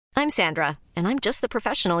I'm Sandra, and I'm just the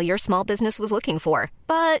professional your small business was looking for.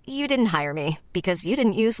 But you didn't hire me because you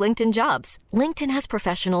didn't use LinkedIn Jobs. LinkedIn has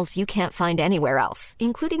professionals you can't find anywhere else,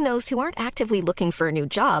 including those who aren't actively looking for a new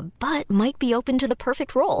job, but might be open to the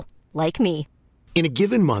perfect role, like me. In a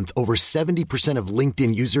given month, over 70% of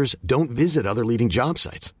LinkedIn users don't visit other leading job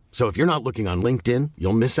sites. So if you're not looking on LinkedIn,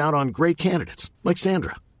 you'll miss out on great candidates like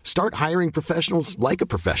Sandra. Start hiring professionals like a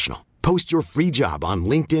professional. Post your free job on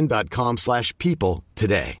linkedin.com/people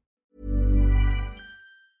today.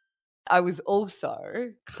 I was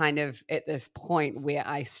also kind of at this point where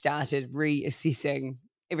I started reassessing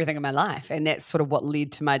everything in my life. And that's sort of what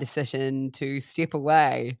led to my decision to step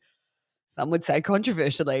away, some would say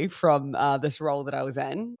controversially, from this role that I was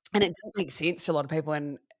in. And it didn't make sense to a lot of people.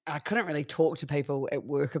 And I couldn't really talk to people at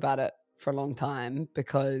work about it for a long time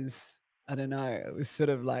because, I don't know, it was sort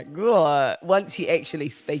of like, ugh. Once you actually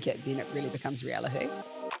speak it, then it really becomes reality.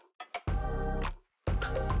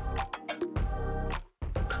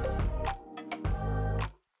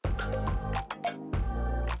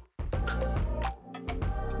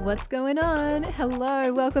 What's going on?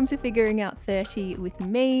 Hello, welcome to Figuring Out 30 with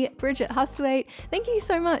me, Bridget Hustwaite. Thank you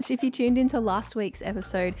so much if you tuned into last week's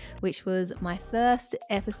episode, which was my first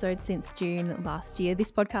episode since June last year.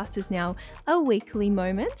 This podcast is now a weekly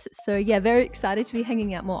moment. So yeah, very excited to be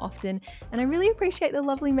hanging out more often. And I really appreciate the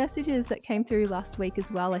lovely messages that came through last week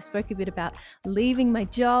as well. I spoke a bit about leaving my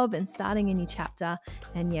job and starting a new chapter.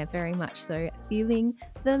 And yeah, very much so feeling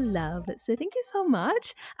the love. So thank you so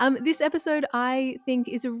much. This episode I think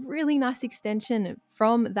is a really nice extension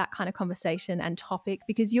from that kind of conversation and topic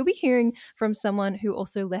because you'll be hearing from someone who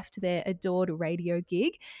also left their adored radio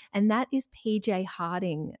gig, and that is PJ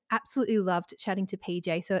Harding. Absolutely loved chatting to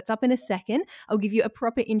PJ. So it's up in a second. I'll give you a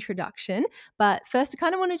proper introduction, but first I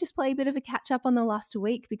kind of want to just play a bit of a catch up on the last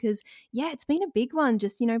week because yeah, it's been a big one,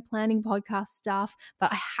 just, planning podcast stuff,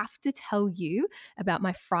 but I have to tell you about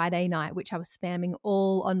my Friday night, which I was spamming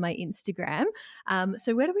all on my Instagram.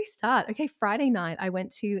 So where do we start? Okay, Friday night, I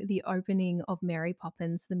went to the opening of Mary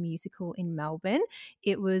Poppins, the musical in Melbourne.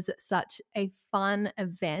 It was such a fun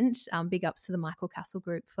event. Big ups to the Michael Castle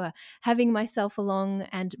group for having myself along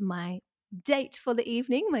and my date for the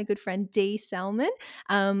evening, my good friend Dee Salmon.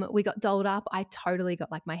 We got dolled up. I totally got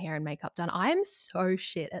like my hair and makeup done. I am so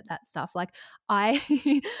shit at that stuff. Like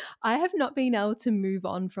I I have not been able to move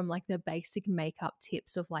on from like the basic makeup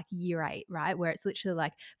tips of like year 8, right? Where it's literally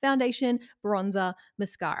like foundation, bronzer,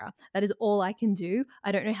 mascara. That is all I can do.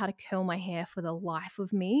 I don't know how to curl my hair for the life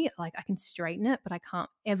of me. Like I can straighten it, but I can't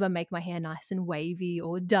ever make my hair nice and wavy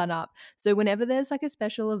or done up. So whenever there's like a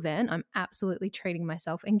special event, I'm absolutely treating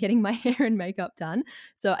myself and getting my hair and makeup done.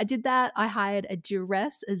 So I did that. I hired a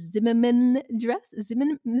dress, a Zimmerman dress.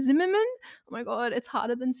 Zimmerman? Oh my God, it's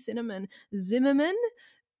harder than cinnamon. Zimmerman.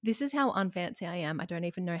 This is how unfancy I am. I don't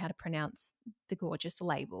even know how to pronounce the gorgeous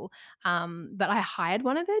label. But I hired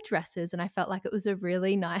one of their dresses and I felt like it was a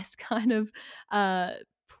really nice kind of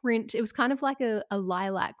print. It was kind of like a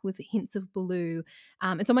lilac with hints of blue.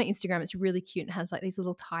 It's on my Instagram. It's really cute and has like these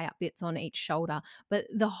little tie-up bits on each shoulder. But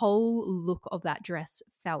the whole look of that dress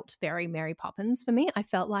felt very Mary Poppins for me. I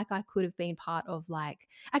felt like I could have been part of like,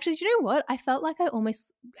 actually, do you know what? I felt like I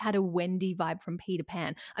almost had a Wendy vibe from Peter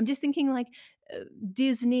Pan. I'm just thinking like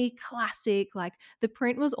Disney classic, like the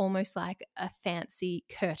print was almost like a fancy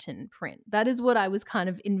curtain print. That is what I was kind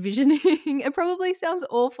of envisioning. It probably sounds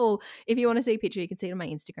awful. If you want to see a picture, you can see it on my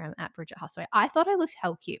Instagram at Bridget Hustway. I thought I looked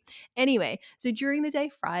hell cute. Anyway, so during the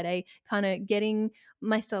day Friday, kind of getting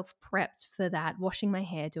myself prepped for that, washing my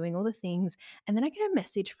hair, doing all the things. And then I get a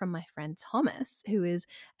message from my friend Thomas, who is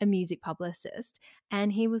a music publicist.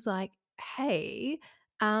 And he was like, hey,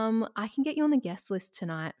 I can get you on the guest list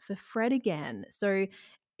tonight for Fred again. So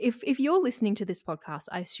if you're listening to this podcast,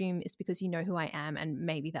 I assume it's because you know who I am, and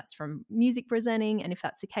maybe that's from music presenting. And if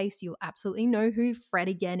that's the case, you'll absolutely know who Fred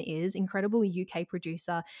again is. Incredible UK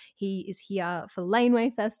producer. He is here for Laneway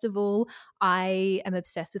Festival. I am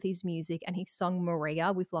obsessed with his music, and his song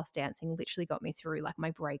Maria with Lost Dancing literally got me through like my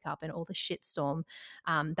breakup and all the shitstorm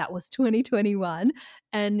that was 2021.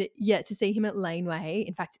 And yet to see him at Laneway,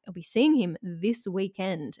 in fact, I'll be seeing him this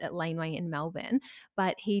weekend at Laneway in Melbourne,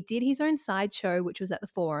 but he did his own sideshow, which was at the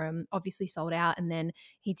Forum, obviously sold out, and then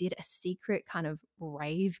he did a secret kind of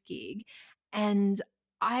rave gig. And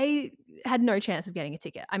I had no chance of getting a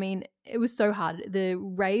ticket. I mean, it was so hard. The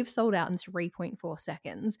rave sold out in 3.4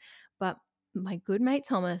 seconds, but my good mate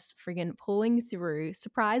Thomas friggin' pulling through,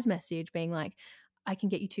 surprise message being like, I can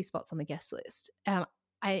get you 2 spots on the guest list. And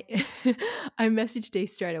I I messaged Dee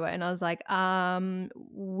straight away and I was like,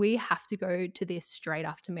 we have to go to this straight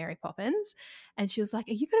after Mary Poppins. And she was like,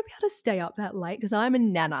 are you going to be able to stay up that late? Because I'm a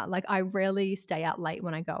nana. Like, I rarely stay out late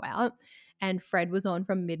when I go out. And Fred was on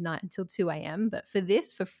from midnight until 2 a.m. But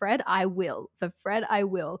for Fred, I will. For Fred, I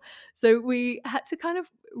will. So we had to kind of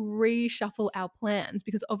reshuffle our plans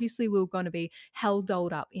because obviously we were going to be hell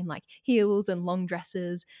dolled up in like heels and long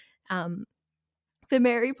dresses for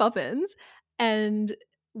Mary Poppins. And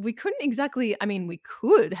we couldn't exactly, I mean, we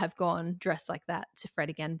could have gone dressed like that to Fred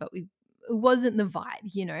again, but it wasn't the vibe,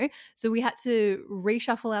 you know? So we had to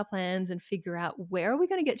reshuffle our plans and figure out where are we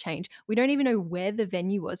going to get changed. We don't even know where the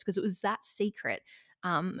venue was because it was that secret.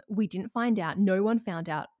 We didn't find out. No one found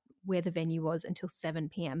out where the venue was until 7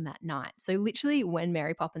 p.m. that night. So literally when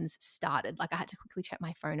Mary Poppins started, like I had to quickly check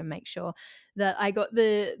my phone and make sure that I got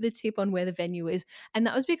the tip on where the venue is. And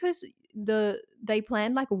that was because they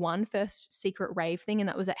planned like one first secret rave thing, and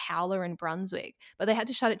that was at Howler in Brunswick, but they had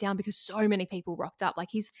to shut it down because so many people rocked up. Like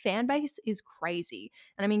his fan base is crazy,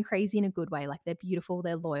 and I mean crazy in a good way. Like they're beautiful,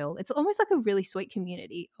 they're loyal. It's almost like a really sweet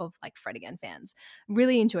community of like Fred Again fans.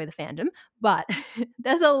 Really enjoy the fandom, but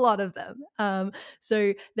there's a lot of them.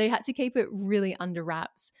 So they had to keep it really under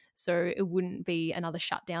wraps so it wouldn't be another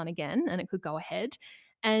shutdown again and it could go ahead.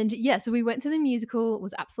 And yeah, so we went to the musical. It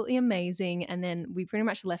was absolutely amazing. And then we pretty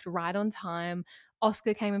much left right on time.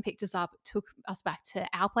 Oscar came and picked us up, took us back to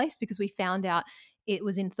our place because we found out it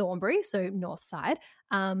was in Thornbury, so north side.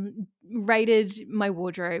 Raided my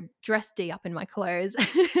wardrobe, dressed Dee up in my clothes.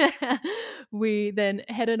 We then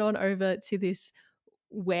headed on over to this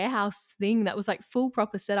warehouse thing that was like full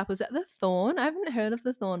proper setup. Was at the Thorn. I haven't heard of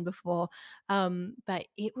the Thorn before, but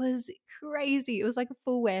it was crazy. It was like a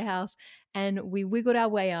full warehouse, and we wiggled our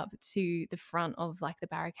way up to the front of like the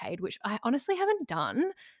barricade, which I honestly haven't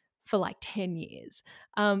done for like 10 years.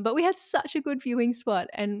 But we had such a good viewing spot,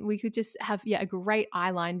 and we could just have a great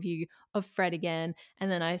eyeline view of Fred again.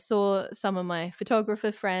 And then I saw some of my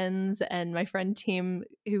photographer friends, and my friend Tim,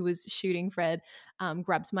 who was shooting Fred,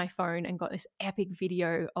 grabbed my phone and got this epic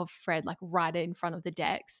video of Fred like right in front of the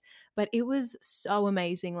decks. But it was so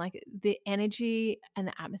amazing. Like the energy and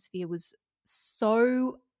the atmosphere was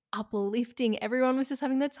so uplifting. Everyone was just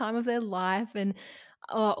having the time of their life, and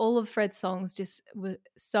all of Fred's songs just were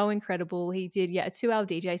so incredible. He did a 2-hour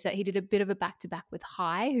DJ set. He did a bit of a back-to-back with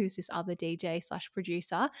Hi, who's this other DJ /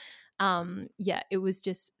 producer. It was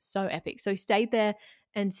just so epic. So he stayed there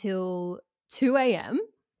until 2 a.m.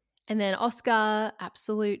 And then Oscar,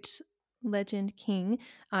 absolute legend king,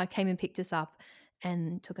 came and picked us up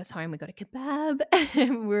and took us home. We got a kebab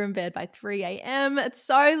and we were in bed by 3 a.m. It's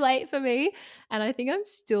so late for me. And I think I'm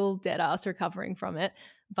still dead ass recovering from it.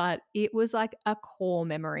 But it was like a core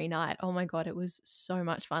memory night. Oh my God, it was so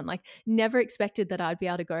much fun. Like never expected that I'd be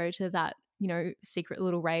able to go to that, secret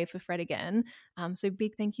little rave for Fred again. So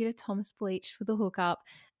big thank you to Thomas Bleach for the hookup.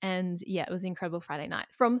 And yeah, it was an incredible Friday night.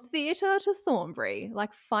 From theatre to Thornbury.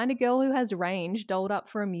 Like find a girl who has range, dolled up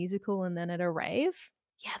for a musical and then at a rave.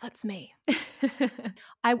 Yeah, that's me.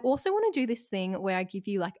 I also want to do this thing where I give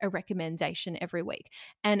you like a recommendation every week.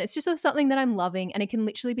 And it's just something that I'm loving, and it can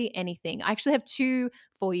literally be anything. I actually have 2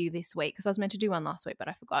 for you this week because I was meant to do one last week, but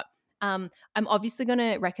I forgot. I'm obviously going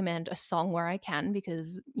to recommend a song where I can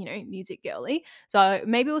because, music girly. So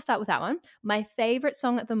maybe we'll start with that one. My favorite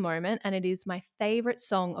song at the moment, and it is my favorite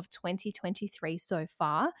song of 2023 so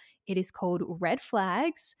far. It is called Red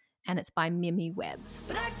Flags, and it's by Mimi Webb.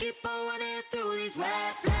 But I keep on running through these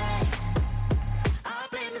red flags. I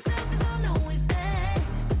blame myself 'cause I know it's bad.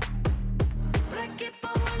 But I keep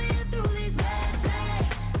on running through these red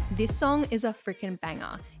flags. This song is a freaking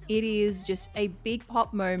banger. It is just a big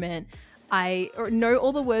pop moment. I know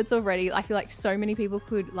all the words already. I feel like so many people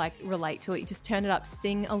could like relate to it. You just turn it up,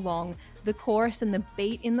 sing along. The chorus and the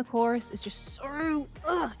beat in the chorus is just so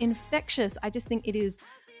infectious. I just think it is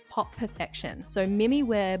pop perfection. So Mimi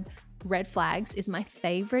Webb, Red Flags is my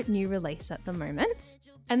favorite new release at the moment.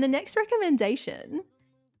 And the next recommendation,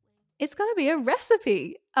 it's going to be a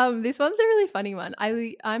recipe. This one's a really funny one.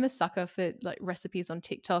 I'm a sucker for like recipes on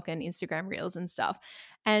TikTok and Instagram Reels and stuff.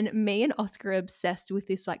 And me and Oscar are obsessed with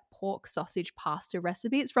this like pork sausage pasta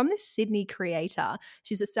recipe. It's from this Sydney creator.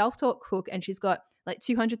 She's a self-taught cook, and she's got like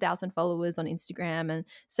 200,000 followers on Instagram and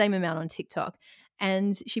same amount on TikTok.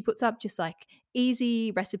 And she puts up just like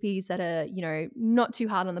easy recipes that are, not too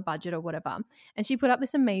hard on the budget or whatever. And she put up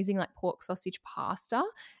this amazing like pork sausage pasta,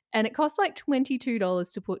 and it costs like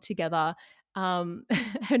 $22 to put together.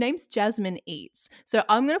 Her name's Jasmine Eats. So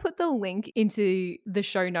I'm going to put the link into the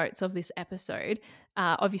show notes of this episode.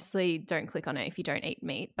 Obviously, don't click on it if you don't eat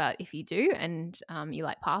meat, but if you do and you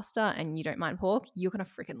like pasta and you don't mind pork, you're going to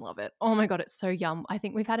freaking love it. Oh my God, it's so yum. I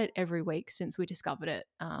think we've had it every week since we discovered it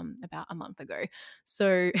about a month ago.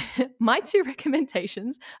 So my 2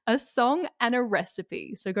 recommendations, a song and a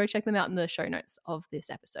recipe. So go check them out in the show notes of this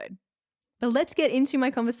episode. But let's get into my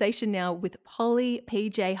conversation now with Polly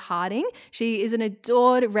PJ Harding. She is an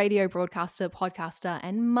adored radio broadcaster, podcaster,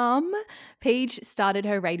 and mum. Paige started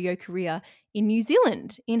her radio career in New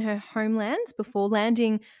Zealand, in her homeland, before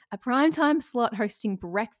landing a primetime slot hosting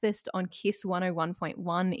breakfast on KISS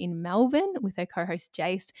 101.1 in Melbourne with her co-host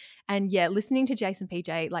Jace. And yeah, listening to Jace and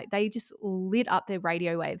PJ, like they just lit up their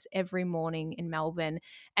radio waves every morning in Melbourne.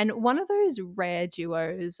 And one of those rare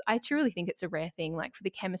duos, I truly think it's a rare thing, like for the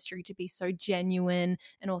chemistry to be so genuine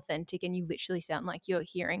and authentic, and you literally sound like you're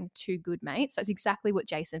hearing 2 good mates. That's exactly what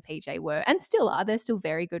Jace and PJ were, and still are. They're still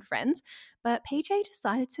very good friends. But PJ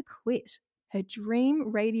decided to quit her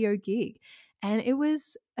dream radio gig. And it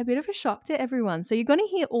was a bit of a shock to everyone. So you're going to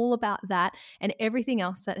hear all about that and everything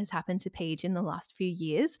else that has happened to Paige in the last few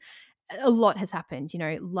years. A lot has happened,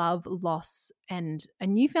 love, loss, and a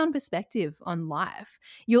newfound perspective on life.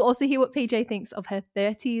 You'll also hear what PJ thinks of her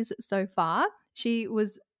 30s so far. She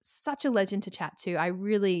was such a legend to chat to. I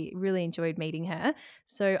really, really enjoyed meeting her.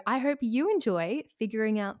 So I hope you enjoy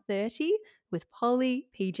Figuring Out 30 with Polly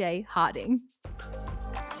PJ Harding.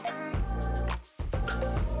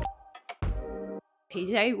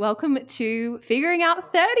 PJ, welcome to Figuring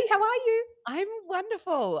Out 30. How are you? I'm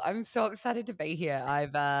wonderful. I'm so excited to be here.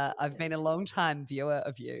 I've been a long time viewer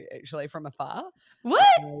of you, actually, from afar. What?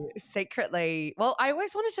 Secretly, well, I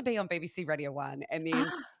always wanted to be on BBC Radio 1, and then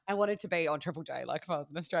I wanted to be on Triple J, like if I was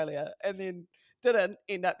in Australia, and then didn't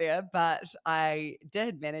end up there. But I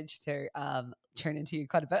did manage to tune into you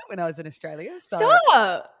quite a bit when I was in Australia. So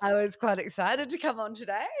Stop! I was quite excited to come on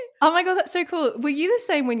today. Oh my God, that's so cool. Were you the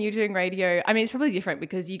same when you were doing radio? I mean, it's probably different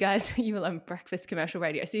because you guys, you were on breakfast commercial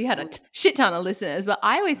radio, so you had a shit ton of listeners, but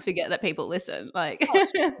I always forget that people listen. Like,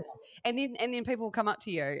 sure. And then people will come up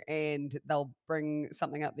to you and they'll bring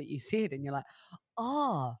something up that you said, and you're like,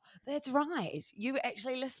 oh, that's right. You were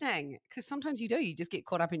actually listening. Because sometimes you do. You just get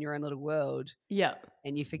caught up in your own little world. Yeah.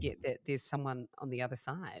 And you forget that there's someone on the other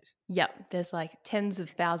side. Yep. There's like tens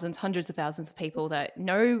of thousands, hundreds of thousands of people that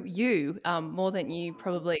know you more than you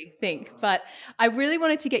probably think. But I really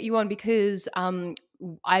wanted to get you on because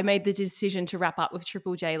I made the decision to wrap up with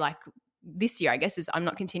Triple J like this year, I guess, is I'm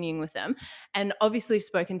not continuing with them. And obviously I've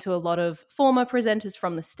spoken to a lot of former presenters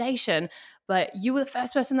from the station, but you were the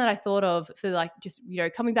first person that I thought of for like just,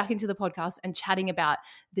 coming back into the podcast and chatting about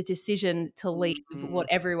the decision to leave what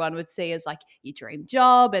everyone would see as like your dream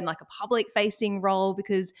job and like a public facing role,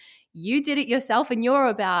 because you did it yourself and you're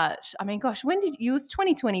about, I mean, gosh, it was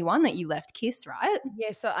 2021 that you left KISS, right?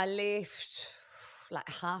 Yeah, so I left like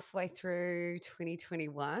halfway through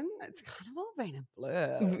 2021. It's kind of all been a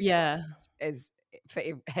blur. Yeah. Has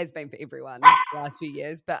been for everyone the last few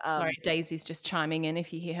years. But sorry, Daisy's just chiming in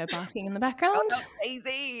if you hear her barking in the background. Oh, no,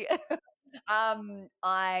 Daisy.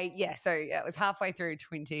 So it was halfway through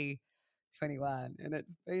 2021 and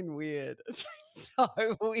it's been weird. It's been so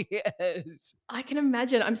weird. I can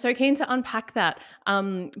imagine. I'm so keen to unpack that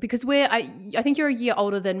because I think you're a year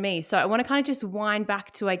older than me. So I want to kind of just wind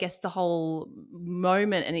back to, I guess, the whole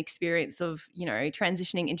moment and experience of,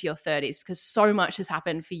 transitioning into your 30s, because so much has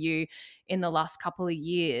happened for you in the last couple of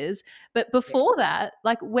years. But before that,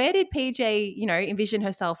 like, where did PJ, envision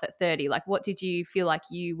herself at 30? Like, what did you feel like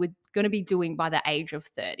you were going to be doing by the age of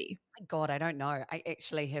 30? God, I don't know. I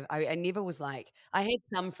actually have, I never was like, I had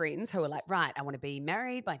some friends who were like, right, I want to be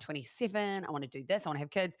married by 27. I want to do this. I want to have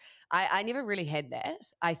kids. I never really had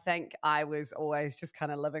that. I think I was always just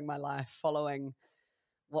kind of living my life following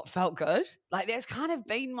what felt good. Like that's kind of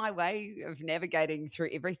been my way of navigating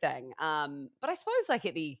through everything. But I suppose like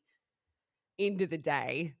at the end of the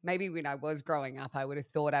day, maybe when I was growing up, I would have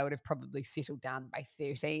thought I would have probably settled down by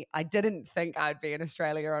 30. I didn't think I'd be in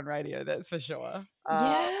Australia on radio, that's for sure.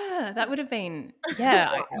 Yeah, that would have been,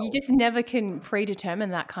 you just never can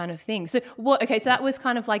predetermine that kind of thing. So so that was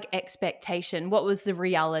kind of like expectation. What was the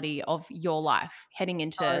reality of your life heading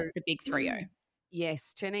into the big 3-0?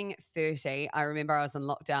 Yes, turning 30, I remember I was in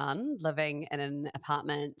lockdown, living in an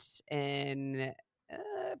apartment in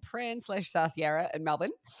Prahran/South Yarra in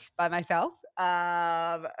Melbourne by myself.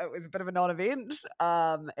 It was a bit of a non-event,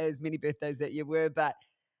 as many birthdays that year were, but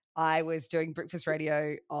I was doing breakfast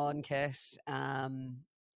radio on KISS,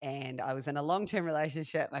 and I was in a long-term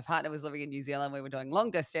relationship. My partner was living in New Zealand. We were doing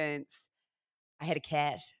long distance. I had a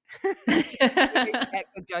cat, a cat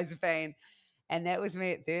called Josephine. And that was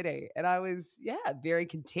me at 30. And I was, very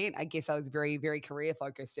content. I guess I was very, very career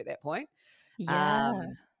focused at that point. Yeah.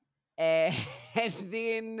 And, and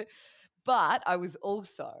then, but I was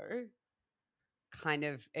also kind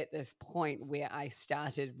of at this point where I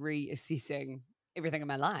started reassessing everything in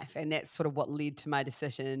my life. And that's sort of what led to my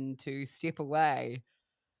decision to step away,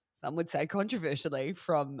 some would say controversially,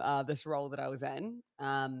 from this role that I was in.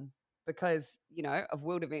 Because, of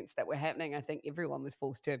world events that were happening, I think everyone was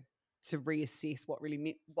forced to reassess what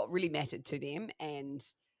really mattered to them and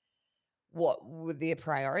what were their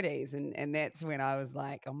priorities. And that's when I was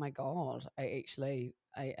like, oh my God, I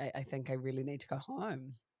think I really need to go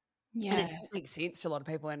home. And Yeah. it didn't make sense to a lot of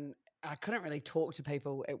people. And I couldn't really talk to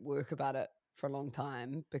people at work about it for a long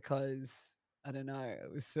time because I don't know,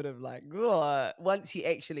 it was sort of like, "Ugh." Once you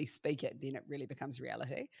actually speak it, then it really becomes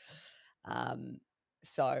reality. Um,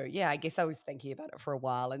 so yeah, I guess I was thinking about it for a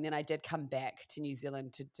while. And then I did come back to New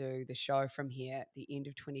Zealand to do the show from here at the end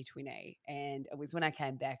of 2020. And it was when I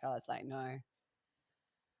came back, I was like, no,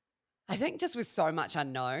 I think just with so much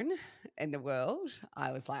unknown in the world,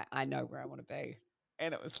 I was like, I know where I want to be.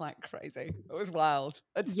 And it was like crazy. It was wild.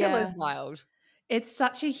 It still Yeah. is wild. It's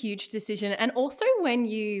such a huge decision. And also when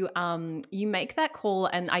you make that call,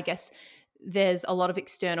 and I guess there's a lot of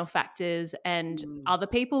external factors and Mm, other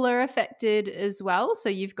people are affected as well. So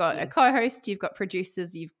you've got a yes. co-host, you've got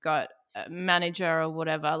producers, you've got a manager or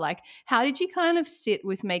whatever. Like, how did you kind of sit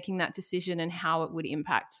with making that decision and how it would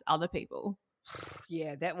impact other people?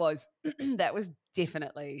 Yeah, that was that was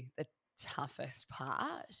definitely the toughest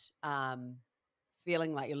part.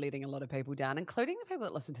 Feeling like you're letting a lot of people down, including the people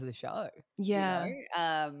that listen to the show. Yeah.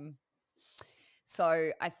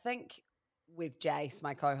 So I think with Jace,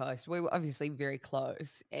 my co-host, we were obviously very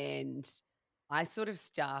close, and I sort of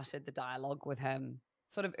started the dialogue with him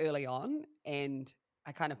sort of early on, and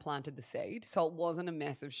I kind of planted the seed, so it wasn't a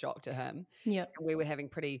massive shock to him. Yeah. And we were having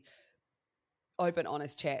pretty open,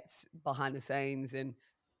 honest chats behind the scenes, and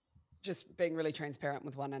just being really transparent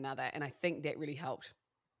with one another. And I think that really helped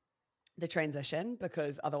the transition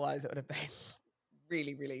because otherwise it would have been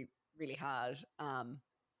really, really, really hard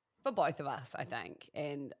for both of us, I think.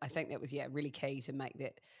 And I think that was, really key to make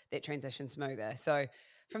that transition smoother. So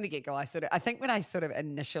from the get-go, I think when I sort of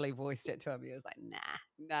initially voiced it to him, he was like,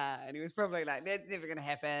 nah. And he was probably like, that's never going to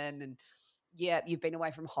happen. And yeah, you've been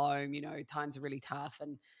away from home, times are really tough.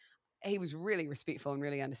 And he was really respectful and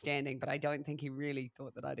really understanding, but I don't think he really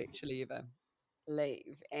thought that I'd actually ever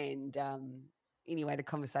leave. And anyway, the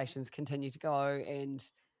conversations continued to go. And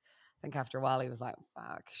I think after a while, he was like,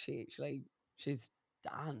 fuck, she's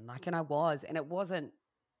done. Like, and I was. And it wasn't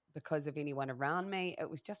because of anyone around me. It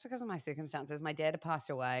was just because of my circumstances. My dad had passed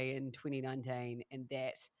away in 2019, and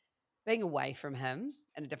that being away from him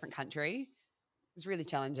in a different country was really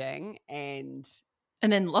challenging. And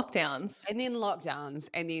then lockdowns. And then lockdowns,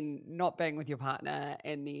 and then not being with your partner,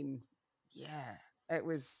 and then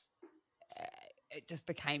it just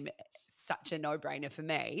became such a no-brainer for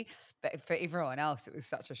me, but for everyone else it was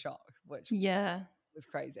such a shock, which Yeah. was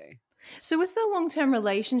crazy. So with the long-term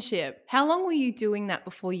relationship, how long were you doing that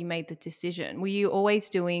before you made the decision? Were you always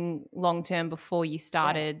doing long-term before you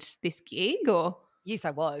started this gig, or? Yes,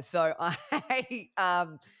 I was. So I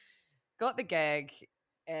got the gig.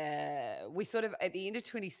 We sort of at the end of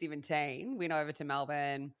 2017 went over to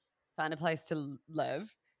Melbourne, found a place to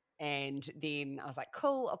live, and then I was like,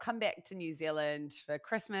 cool, I'll come back to New Zealand for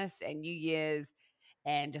Christmas and New Year's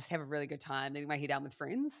and just have a really good time. Then make it down with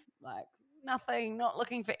friends, like nothing, not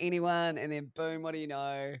looking for anyone. And then boom, what do you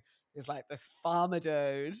know? There's like this farmer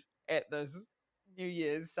dude at this New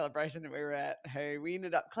Year's celebration that we were at who we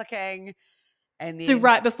ended up clicking. And then So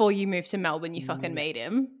right before you moved to Melbourne, you fucking Yep. meet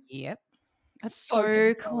him? Yep. That's So so bizarre,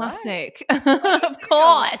 eh? classic. So Of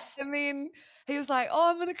bizarre. course. And then he was like,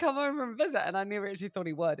 oh, I'm going to come over and visit. And I never actually thought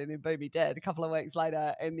he would. And then boom, he did a couple of weeks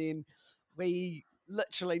later. And then we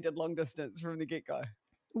literally did long distance from the get-go.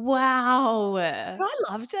 Wow. But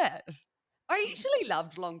I loved it. I actually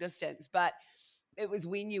loved long distance, but it was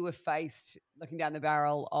when you were faced looking down the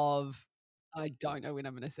barrel of, I don't know when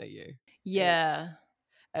I'm going to see you. Yeah.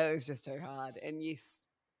 It was just too hard. And yes,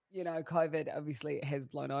 COVID obviously has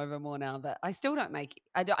blown over more now, but I still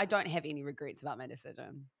I don't have any regrets about my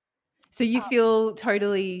decision. So you feel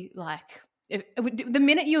totally like the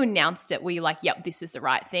minute you announced it, were you like, yep, this is the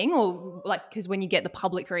right thing? Or like, because when you get the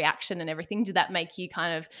public reaction and everything, did that make you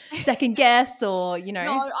kind of second guess or,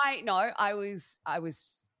 No, I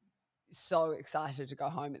was so excited to go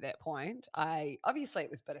home at that point. Obviously it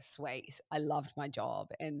was bittersweet. I loved my job,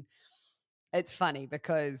 and it's funny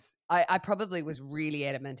because I probably was really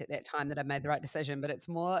adamant at that time that I made the right decision, but it's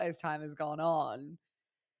more as time has gone on,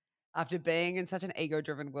 after being in such an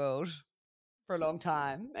ego-driven world for a long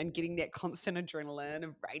time and getting that constant adrenaline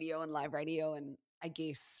of radio and live radio and I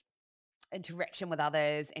guess interaction with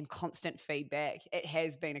others and constant feedback, it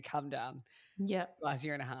has been a come down Yeah. last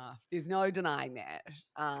year and a half. There's no denying that.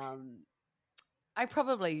 I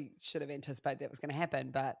probably should have anticipated that was going to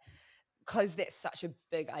happen, but because that's such a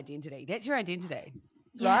big identity, that's your identity,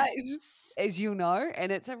 right? Yes. As you know, and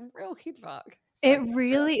it's a real head fuck. It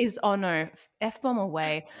really is. Oh no, F-bomb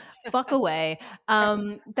away, fuck away.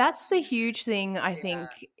 That's the huge thing, I think,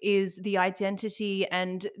 is the identity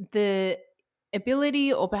and the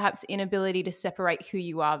ability or perhaps inability to separate who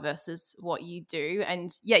you are versus what you do.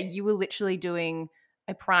 And yeah, you were literally doing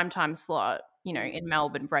a primetime slot, you know, in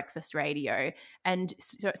Melbourne breakfast radio, and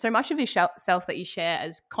so much of yourself that you share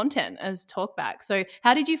as content, as talkback. So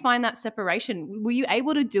how did you find that separation? Were you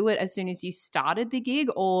able to do it as soon as you started the gig,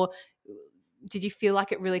 or did you feel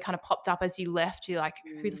like it really kind of popped up as you left? You're like,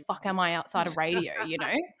 who the fuck am I outside of radio, you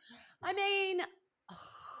know? I mean,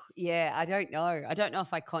 yeah, I don't know. I don't know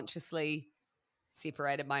if I consciously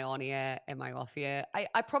separated my on air and my off air. I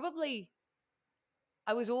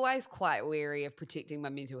was always quite wary of protecting my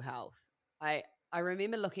mental health. I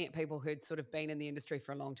remember looking at people who'd sort of been in the industry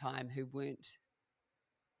for a long time who weren't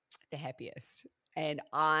the happiest. And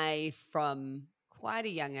I, from quite a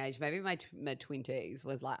young age, maybe my mid-20s,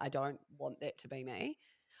 was like, I don't want that to be me.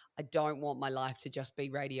 I don't want my life to just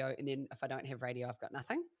be radio. And then if I don't have radio, I've got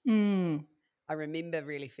nothing. Mm. I remember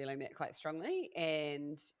really feeling that quite strongly.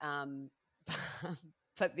 And,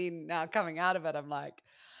 but then now coming out of it, I'm like,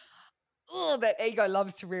 oh, that ego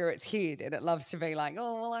loves to rear its head and it loves to be like,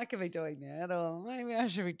 oh, well, I could be doing that, or maybe I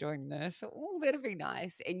should be doing this. Oh, that'd be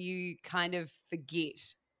nice. And you kind of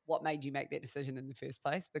forget what made you make that decision in the first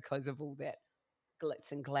place because of all that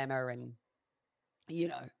glitz and glamour and, you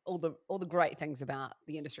know, all the great things about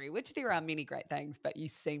the industry, which there are many great things, but you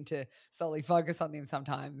seem to solely focus on them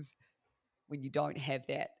sometimes when you don't have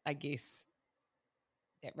that, I guess,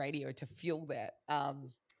 that radio to fuel that.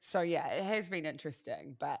 So yeah, it has been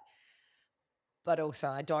interesting, but also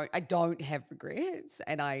I don't have regrets,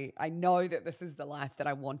 and I know that this is the life that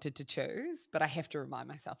I wanted to choose, but I have to remind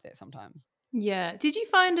myself that sometimes. Yeah. Did you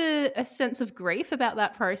find a sense of grief about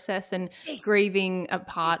that process and Yes. grieving a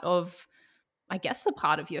part of, I guess, a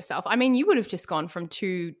part of yourself? I mean, you would have just gone from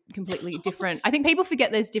two completely different, I think people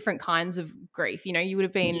forget there's different kinds of grief. You know, you would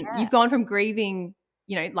have been, you've gone from grieving,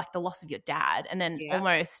 you know, like the loss of your dad and then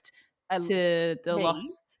almost to the me? loss.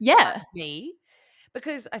 Yeah. Me,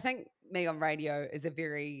 because I think me on radio is a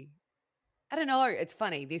very, I don't know, it's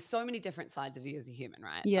funny. There's so many different sides of you as a human,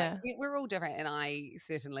 right? Yeah. Like, we're all different, and I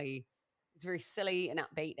certainly, it's very silly and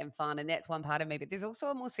upbeat and fun, and that's one part of me, but there's also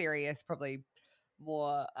a more serious, probably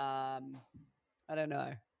more, I don't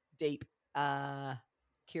know, deep,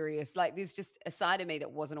 curious. Like there's just a side of me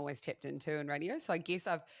that wasn't always tapped into in radio. So I guess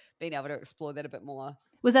I've been able to explore that a bit more.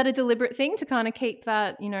 Was that a deliberate thing to kind of keep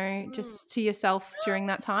that, you know, just to yourself during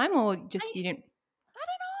that time, or just you didn't?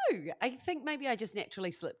 I don't know. I think maybe I just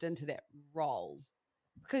naturally slipped into that role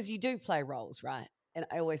because you do play roles, right? And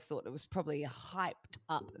I always thought it was probably a hyped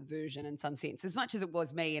up version in some sense, as much as it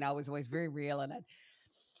was me and I was always very real and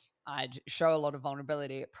I'd show a lot of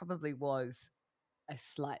vulnerability. It probably was a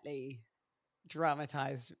slightly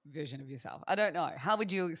dramatized version of yourself. I don't know. How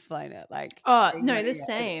would you explain it? Like, Oh, no, the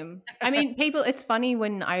same. I mean, people, it's funny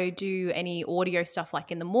when I do any audio stuff like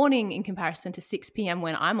in the morning in comparison to 6 p.m.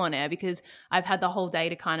 when I'm on air, because I've had the whole day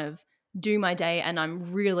to kind of do my day and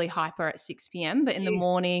I'm really hyper at 6 p.m. But in the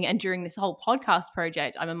morning and during this whole podcast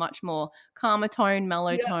project, I'm a much more calmer tone,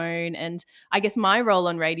 mellow tone. And I guess my role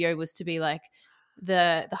on radio was to be like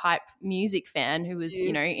the hype music fan who was,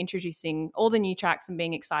 you know, introducing all the new tracks and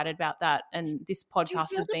being excited about that. And this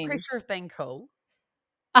podcast has been pressure of being cool.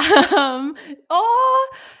 Oh,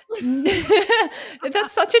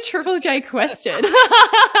 that's such a Triple J question. Because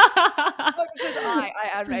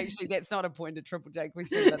I'm actually, that's not a pointed Triple J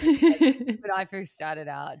question, but when I first started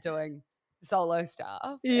out doing solo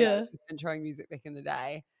stuff, and I was just introing music back in the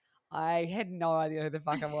day, I had no idea who the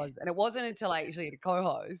fuck I was. And it wasn't until I actually had a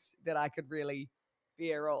co-host that I could really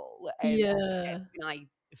be a role. And that's when I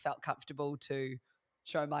felt comfortable to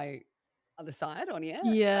show my other side on air.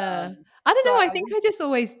 I don't know. I think I just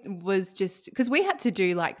always was just because we had to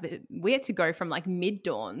do like we had to go from like mid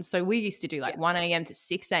dawn. So we used to do like 1 a.m. to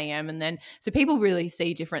 6 a.m. And then so people really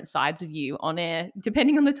see different sides of you on air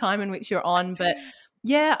depending on the time in which you're on. But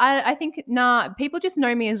yeah, I think people just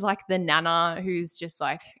know me as like the nana who's just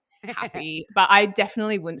like happy. But I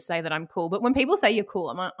definitely wouldn't say that I'm cool. But when people say you're cool,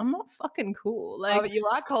 I'm like, I'm not fucking cool. Like, but you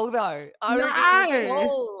are cool though. No.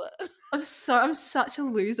 Cool. I'm such a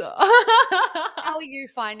loser. How are you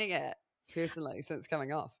finding it personally since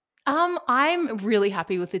coming off? I'm really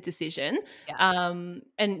happy with the decision. Yeah.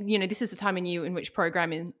 And this is a time in year in which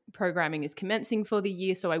programming is commencing for the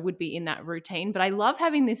year, so I would be in that routine. But I love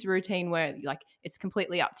having this routine where like it's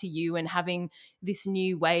completely up to you and having this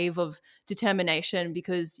new wave of determination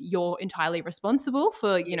because you're entirely responsible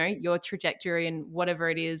for, Yes. your trajectory and whatever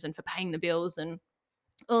it is and for paying the bills and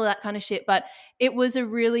all that kind of shit. But it was a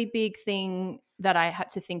really big thing that I had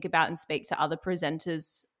to think about and speak to other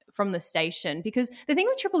presenters from the station because the thing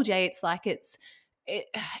with Triple J, it's like it,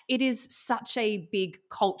 it is such a big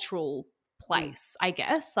cultural Mm. place, I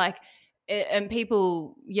guess. Like, and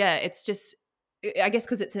people, yeah, it's just. I guess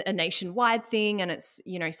because it's a nationwide thing and it's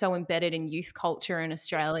so embedded in youth culture in Yes.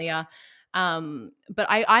 Australia. But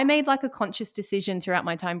I made like a conscious decision throughout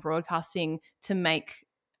my time broadcasting to make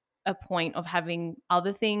a point of having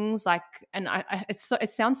other things like, and it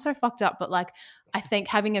sounds so fucked up, but like I think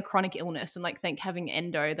having a chronic illness and like think having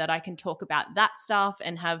endo that I can talk about that stuff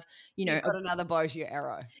and have So you've got another bow to your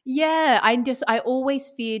arrow. yeah, I always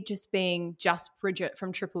feared just being just Bridget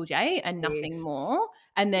from Triple J and nothing Yes. more.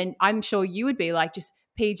 And then Yes. I'm sure you would be like just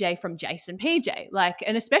PJ from Jason PJ, like,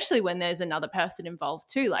 and especially when there's another person involved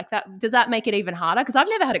too, like that. Does that make it even harder? Because I've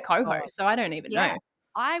never had a Oh, co-host, so I don't even yeah. know.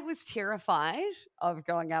 I was terrified of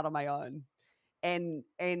going out on my own. And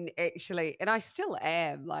actually, and I still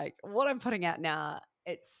am, like what I'm putting out now,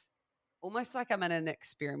 it's almost like I'm in an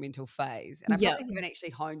experimental phase. And I Yeah, probably haven't actually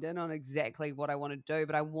honed in on exactly what I want to do,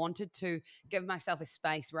 but I wanted to give myself a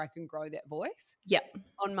space where I can grow that voice yeah.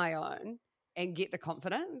 on my own and get the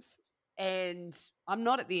confidence. And I'm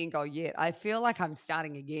not at the end goal yet. I feel like I'm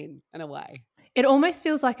starting again in a way. It almost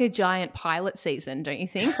feels like a giant pilot season, don't you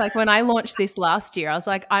think? Like when I launched this last year, I was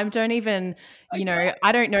like, I don't even, I know.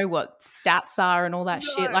 I don't know what stats are and all that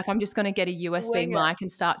No, shit. Like I'm just going to get a USB wing it. mic and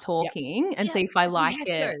start Yep. talking and Yeah, see if I because you like have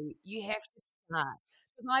it. to. You have to start.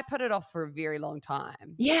 Because I put it off for a very long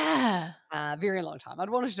time. Yeah. Very long time. I'd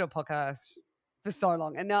wanted to do a podcast for so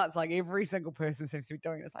long. And now it's like every single person seems to be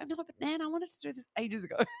doing it. It's like, no, but man, I wanted to do this ages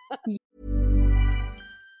ago.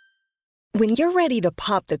 When you're ready to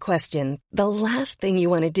pop the question, the last thing you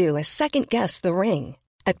want to do is second-guess the ring.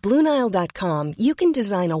 At BlueNile.com, you can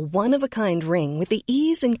design a one-of-a-kind ring with the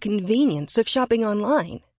ease and convenience of shopping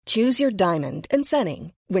online. Choose your diamond and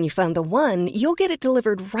setting. When you find the one, you'll get it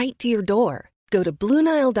delivered right to your door. Go to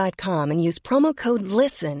BlueNile.com and use promo code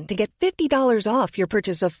LISTEN to get $50 off your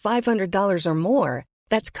purchase of $500 or more.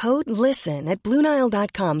 That's code LISTEN at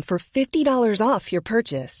BlueNile.com for $50 off your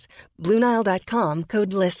purchase. BlueNile.com,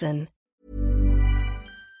 code LISTEN.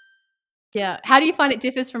 Yeah. How do you find it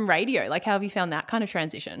differs from radio? Like, how have you found that kind of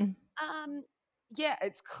transition? um, yeah,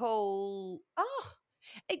 it's cool. Oh,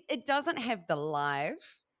 it doesn't have the live,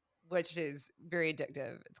 which is very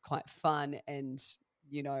addictive. It's quite fun. And,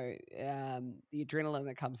 the adrenaline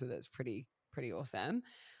that comes with it is pretty awesome.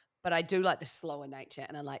 But I do like the slower nature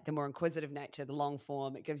and I like the more inquisitive nature, the long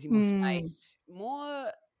form. It gives you more Mm, space, more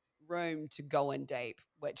room to go in deep,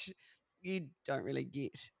 which you don't really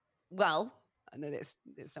get. Well, I know that's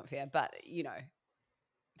not fair, but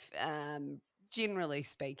generally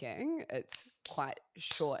speaking, it's quite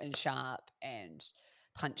short and sharp and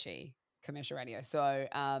punchy commercial radio. So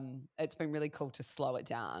it's been really cool to slow it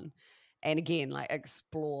down and again, like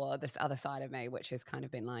explore this other side of me, which has kind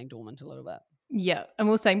of been lying dormant a little bit. yeah. And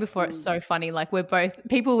we were saying before, it's Mm. so funny. Like,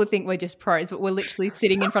 people would think we're just pros, but we're literally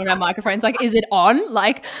sitting in front of our microphones. Like, is it on?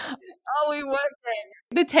 Like, Oh, we working.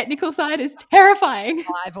 the technical side is terrifying.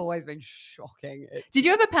 I've always been shocking. Did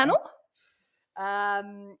you have a panel?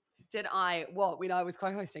 Did I? What, when I was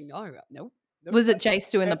co-hosting? No, nope. Was it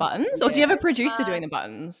Jace doing the buttons? Or do you have a producer doing the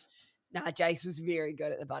buttons? Nah, Jace was very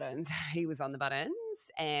good at the buttons. He was on the buttons,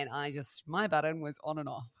 and my button was on and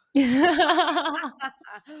off.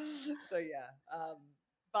 So yeah,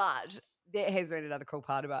 but that has been another cool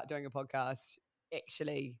part about doing a podcast.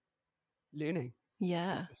 Actually, learning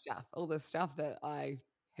Yeah. all the stuff that I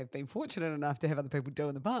have been fortunate enough to have other people do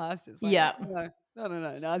in the past. It's like, Yeah.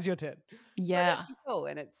 no, now's your turn. So Yeah. that's cool,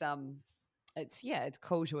 and it's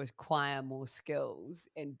cool to acquire more skills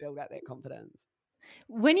and build up that confidence.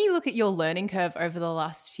 When you look at your learning curve over the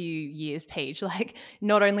last few years, Paige, like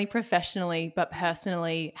not only professionally, but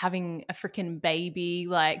personally, having a freaking baby,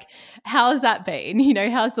 like how has that been?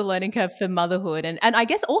 How's the learning curve for motherhood? And I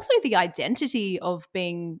guess also the identity of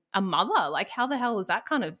being a mother. Like how the hell has that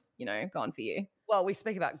kind of, gone for you? Well, we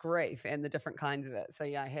speak about grief and the different kinds of it. So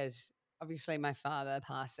yeah, I had obviously my father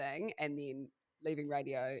passing and then leaving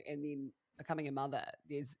radio and then becoming a mother.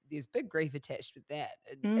 There's big grief attached with that.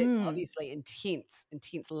 It Mm, obviously intense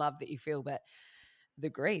love that you feel, but the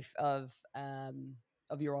grief of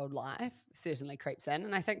of your old life certainly creeps in.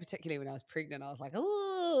 And I think particularly when I was pregnant, I was like,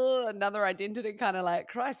 oh, another identity kind of like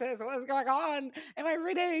crisis. What's going on? Am I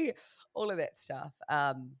ready? All of that stuff.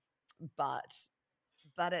 But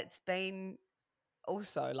it's been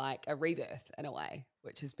also like a rebirth in a way,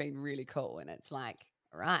 which has been really cool. And it's like,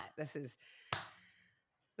 all right, this is,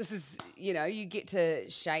 you get to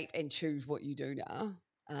shape and choose what you do now.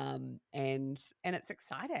 And it's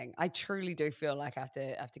exciting. I truly do feel like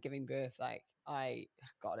after giving birth, like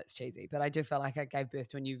God, it's cheesy, but I do feel like I gave birth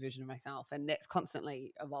to a new version of myself, and that's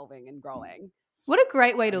constantly evolving and growing. What a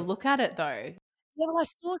great way to look at it, though. Yeah, well, I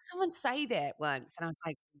saw someone say that once, and I was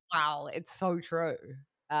like, wow, it's so true.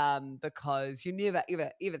 Because you're never,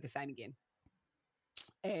 ever, ever the same again.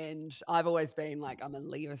 And I've always been like, I'm a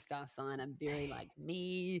Leo star sign. I'm very like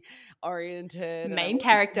me oriented. Main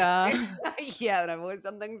character. Yeah, and I've always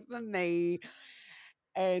done things for me.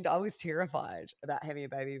 And I was terrified about having a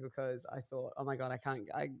baby because I thought, oh my God, I can't,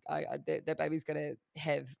 that baby's going to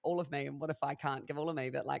have all of me. And what if I can't give all of me?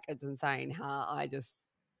 But like, it's insane how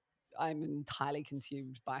I'm entirely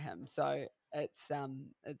consumed by him. So it's a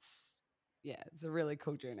really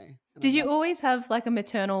cool journey. And Did I'm you like, always have like a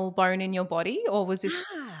maternal bone in your body, or was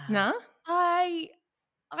this nah?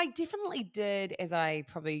 I definitely did as I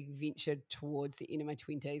probably ventured towards the end of my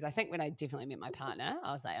 20s. I think when I definitely met my partner,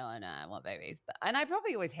 I was like, oh, no, I want babies. And I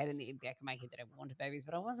probably always had in the back of my head that I wanted babies,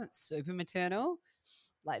 but I wasn't super maternal.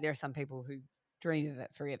 Like there are some people who dream of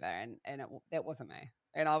it forever, and that wasn't me.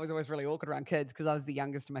 And I was always really awkward around kids because I was the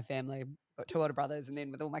youngest in my family. Got 2 older brothers, and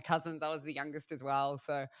then with all my cousins, I was the youngest as well.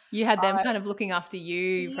 So You had them kind of looking after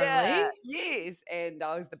you, probably. yes, and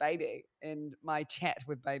I was the baby, and my chat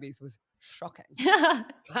with babies was shocking.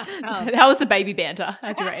 That was the baby banter.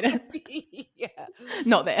 How'd you rate it? Yeah,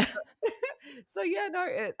 Not there. So yeah,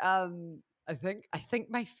 no, I think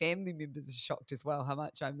my family members are shocked as well how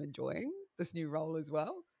much I'm enjoying this new role as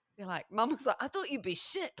well. They're like, Mum was like, I thought you'd be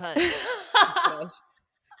shit, but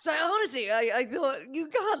so honestly, I thought you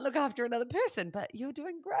can't look after another person, but you're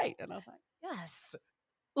doing great. And I was like, yes.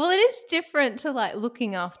 Well, it is different to like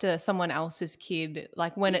looking after someone else's kid,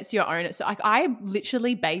 like when it's your own. So like I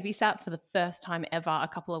literally babysat for the first time ever a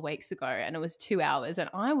couple of weeks ago, and it was 2 hours, and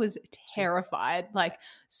I was terrified, like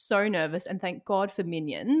so nervous. And thank God for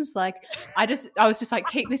Minions. Like I was just like,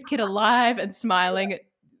 keep this kid alive and smiling.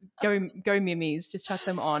 Go Mimmies, just chuck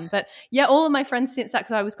them on. But yeah, all of my friends since that,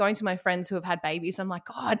 because I was going to my friends who have had babies, I'm like,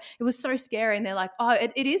 God, it was so scary. And they're like, oh,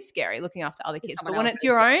 it is scary looking after other kids. But when it's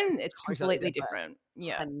your own, it's totally completely different.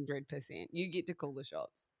 Yeah. 100%. You get to call the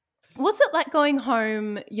shots. What's it like going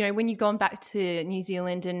home, when you've gone back to New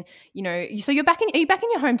Zealand and, so are you back in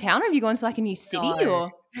your hometown, or have you gone to like a new city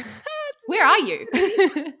or where are you?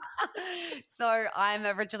 So I'm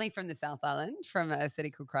originally from the South Island, from a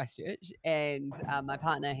city called Christchurch, and my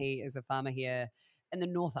partner, he is a farmer here in the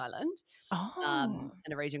North Island,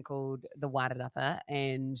 in a region called the Wairarapa,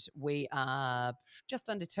 and we are just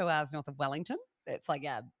under 2 hours north of Wellington. It's like,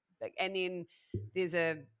 yeah, big. And then there's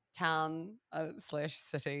a town /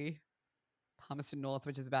 city, Palmerston North,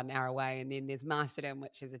 which is about an hour away, and then there's Masterton,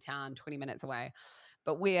 which is a town 20 minutes away.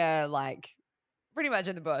 But we're like pretty much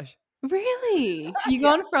in the bush. Really? You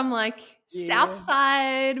gone from like South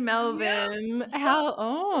Side Melbourne?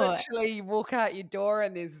 Literally, you walk out your door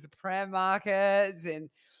and there's the pram markets, and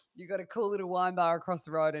you got a cool little wine bar across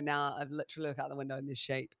the road. And now I've literally looked out the window and there's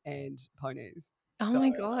sheep and ponies. Oh my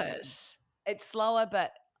gosh. It's slower,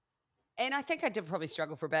 and I think I did probably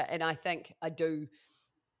struggle for a bit, and I think I do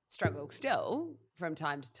struggle still from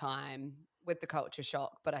time to time with the culture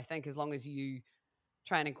shock. But I think as long as you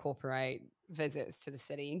try and incorporate visits to the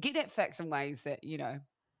city and get that fixed in ways that you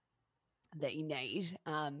need,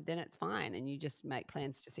 then it's fine, and you just make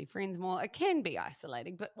plans to see friends more. It can be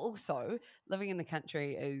isolating, but also living in the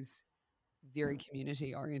country is very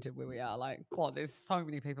community oriented where we are. Like, God, there's so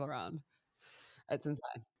many people around. It's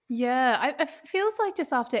insane. Yeah, it feels like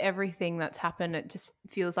just after everything that's happened, it just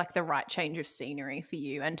feels like the right change of scenery for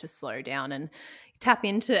you, and to slow down and tap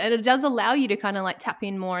into, and it does allow you to kind of like tap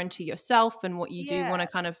in more into yourself and what you do want to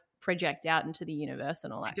kind of project out into the universe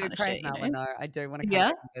and all that kind of shit. Melbourne, though. I do want to come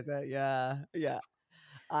back and visit. Yeah.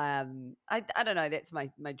 I don't know. That's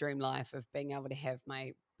my dream life, of being able to have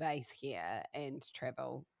my base here and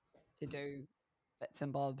travel to do bits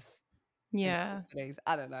and bobs. Yeah. Cities.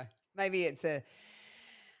 I don't know. Maybe it's a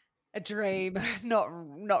dream, not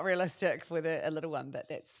realistic with a little one, but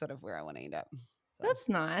that's sort of where I want to end up. So. That's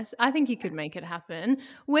nice. I think you could make it happen.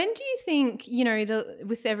 When do you think,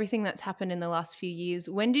 with everything that's happened in the last few years,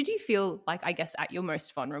 when did you feel like, I guess, at your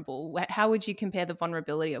most vulnerable? How would you compare the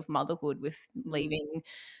vulnerability of motherhood with leaving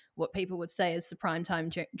what people would say is the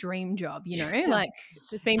primetime dream job, you know? Like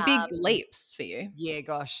there's been big leaps for you. Yeah,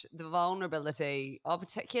 gosh, the vulnerability,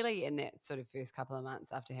 particularly in that sort of first couple of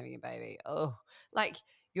months after having a baby. Oh, like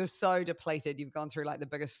you're so depleted. You've gone through like the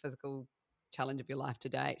biggest physical challenge of your life to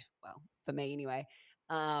date. Well, for me anyway.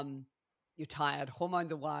 You're tired.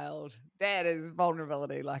 Hormones are wild. That is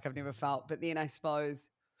vulnerability like I've never felt. But then I suppose,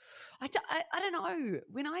 I don't know.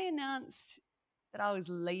 When I announced that I was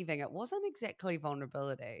leaving, it wasn't exactly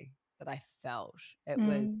vulnerability that I felt. It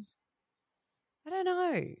was, I don't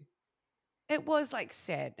know. It was like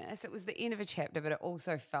sadness. It was the end of a chapter, but it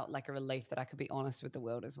also felt like a relief that I could be honest with the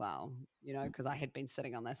world as well, you know, because I had been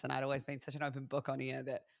sitting on this and I'd always been such an open book on here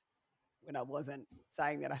that when I wasn't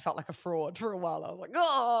saying that, I felt like a fraud for a while. I was like,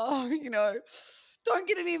 oh, you know, don't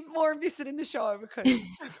get any more invested in the show because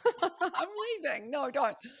I'm leaving. No,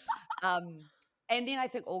 don't. And then I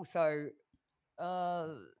think also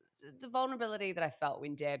the vulnerability that I felt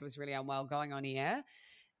when Dad was really unwell going on air.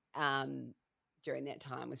 During that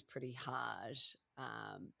time was pretty hard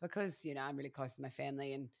because, you know, I'm really close to my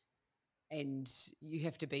family and you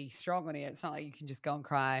have to be strong on it. It's not like you can just go and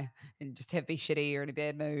cry and just be shitty or in a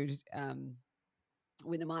bad mood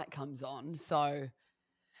when the mic comes on. So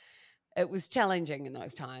it was challenging in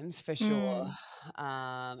those times for sure.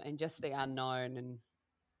 And just the unknown and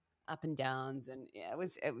up and downs. And yeah, it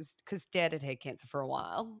was because Dad had cancer for a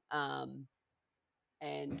while.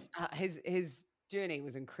 And his journey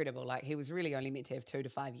was incredible. Like he was really only meant to have 2 to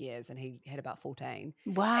 5 years and he had about 14.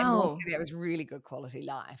 And most Wow. of that was really good quality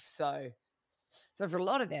life. So for a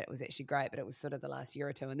lot of that, it was actually great, but it was sort of the last year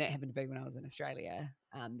or two. And that happened to be when I was in Australia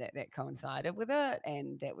that coincided with it.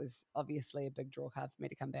 And that was obviously a big draw card for me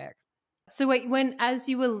to come back. So wait, as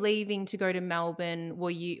you were leaving to go to Melbourne,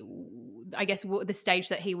 were you, I guess the stage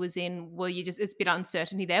that he was in, were you just, it's a bit of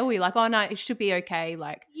uncertainty there? Were you like, oh no, it should be okay?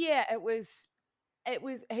 Like, Yeah, he was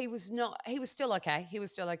still okay. He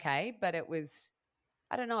was still okay, but it was,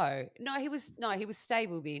 I don't know. He was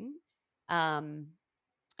stable then.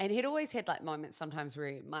 And he'd always had like moments sometimes where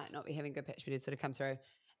he might not be having good pitch, but he'd sort of come through.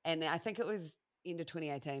 And I think it was end of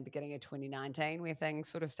 2018, beginning of 2019, where things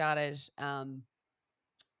sort of started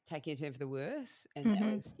taking a turn for the worse. And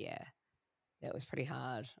that was pretty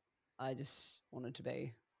hard. I just wanted to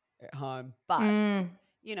be at home. But,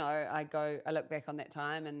 you know, I look back on that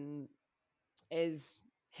time and as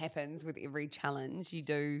happens with every challenge, you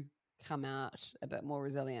do come out a bit more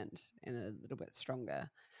resilient and a little bit stronger.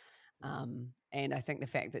 And I think the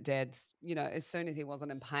fact that Dad's, you know, as soon as he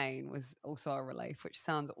wasn't in pain was also a relief, which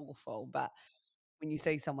sounds awful, but when you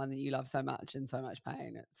see someone that you love so much in so much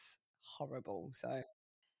pain, it's horrible. So,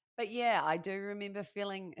 but yeah, I do remember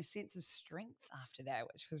feeling a sense of strength after that,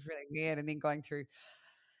 which was really weird. And then going through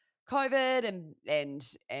COVID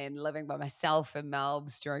and living by myself in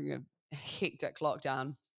Melbourne during a hectic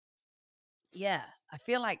lockdown. Yeah, I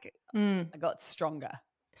feel like I got stronger.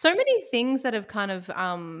 so many things that have kind of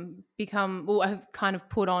become, well, have kind of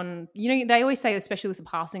put on, you know, they always say, especially with the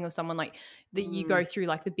passing of someone, like that you go through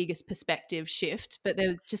like the biggest perspective shift, but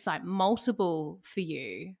there's just like multiple for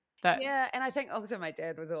you. That Yeah, and I think also my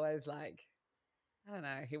dad was always like, I don't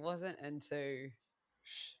know, he wasn't into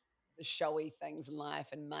the showy things in life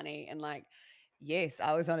and money. And like, yes,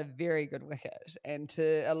 I was on a very good wicket. And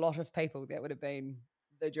to a lot of people, that would have been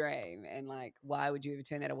the dream. And like, why would you ever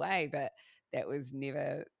turn that away? But that was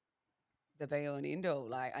never the be all and end all.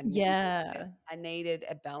 Like, I needed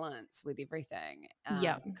a balance with everything.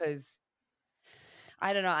 Because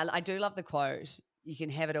I don't know, I do love the quote, you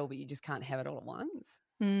can have it all, but you just can't have it all at once.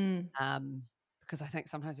 Because I think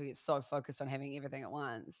sometimes we get so focused on having everything at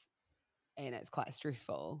once and it's quite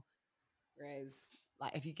stressful. Whereas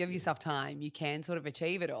like if you give yourself time, you can sort of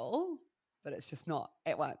achieve it all, but it's just not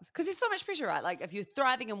at once. Because there's so much pressure, right? Like if you're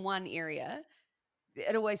thriving in one area,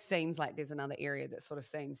 it always seems like there's another area that sort of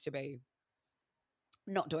seems to be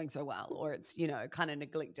not doing so well, or it's, you know, kind of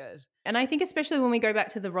neglected. And I think especially when we go back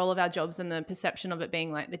to the role of our jobs and the perception of it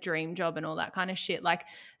being like the dream job and all that kind of shit, like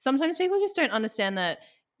sometimes people just don't understand that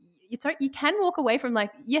you can walk away from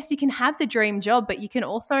like, yes, you can have the dream job, but you can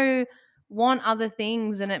also want other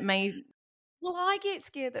things and it may. Well, I get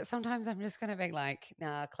scared that sometimes I'm just going to be like,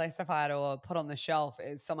 nah, classified or put on the shelf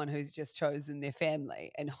as someone who's just chosen their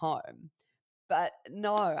family and home. But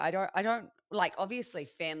no, I don't like, obviously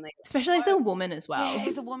family. Especially as a woman as well. Yeah,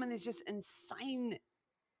 as a woman, there's just insane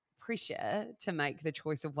pressure to make the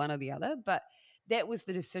choice of one or the other. But that was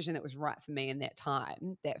the decision that was right for me in that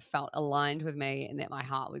time, that felt aligned with me and that my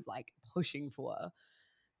heart was like pushing for.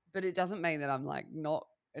 But it doesn't mean that I'm like not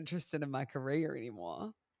interested in my career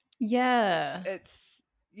anymore. Yeah. It's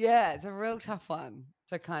a real tough one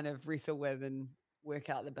to kind of wrestle with and work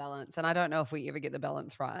out the balance. And I don't know if we ever get the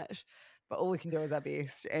balance right, but all we can do is our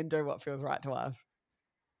best and do what feels right to us.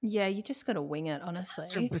 Yeah, you just got to wing it, honestly.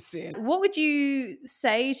 100%. What would you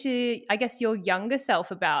say to, I guess, your younger self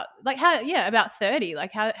about, like, about 30?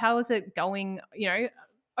 Like, how is it going,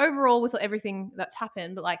 overall with everything that's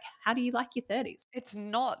happened, but like, how do you like your 30s? It's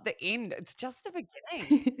not the end. It's just the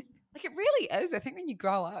beginning. Like it really is. I think when you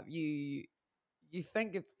grow up, you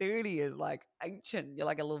think of 30 as like ancient. You're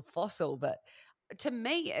like a little fossil. But to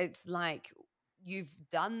me, it's like you've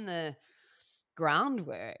done the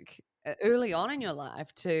groundwork early on in your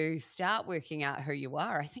life to start working out who you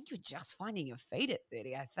are. I think you're just finding your feet at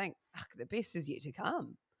 30. I think the best is yet to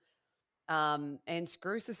come. And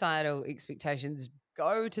screw societal expectations.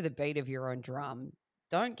 Go to the beat of your own drum.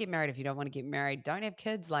 Don't get married if you don't want to get married. Don't have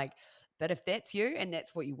kids. But if that's you and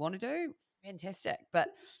that's what you want to do, fantastic. But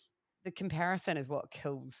the comparison is what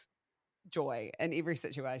kills joy in every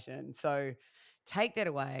situation. So take that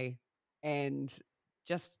away and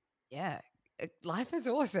just, life is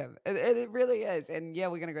awesome. It really is. And yeah,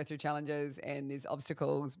 we're going to go through challenges and there's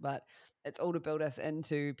obstacles, but it's all to build us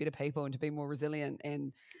into better people and to be more resilient.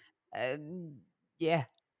 And yeah,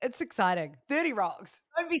 it's exciting. 30 rocks.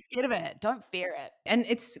 Don't be scared of it. Don't fear it. And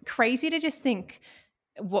it's crazy to just think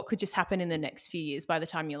what could just happen in the next few years by the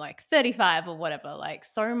time you're like 35 or whatever. Like,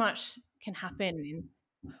 so much can happen in.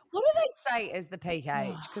 What do they say is the peak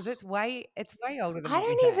age? Because it's way older than I what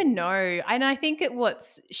we don't think. even know. And I think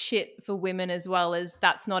what's shit for women as well is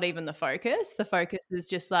that's not even the focus. The focus is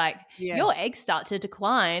just like your eggs start to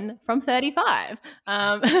decline from 35. It's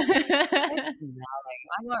gnarly.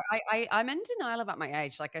 I know. I'm in denial about my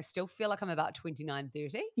age. Like I still feel like I'm about 29,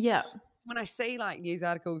 30. Yeah. When I see like news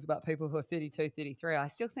articles about people who are 32, 33, I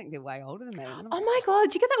still think they're way older than me. Oh my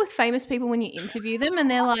God. Do you get that with famous people when you interview them and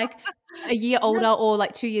they're like a year older or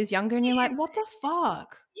like 2 years younger and you're like, what the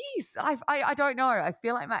fuck? Yes. I don't know. I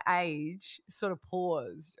feel like my age sort of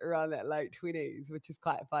paused around that late 20s, which is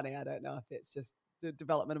quite funny. I don't know if that's just the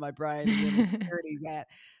development of my brain and where the 30s at.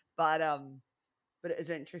 But it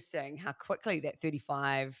is interesting how quickly that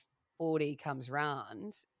 35, 40 comes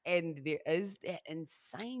round and there is that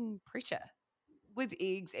insane pressure with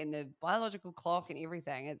eggs and the biological clock and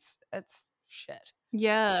everything. It's shit.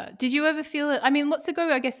 Yeah. Did you ever feel it? I mean, what's it go,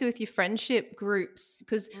 I guess, with your friendship groups?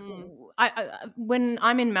 Because when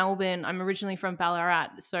I'm in Melbourne, I'm originally from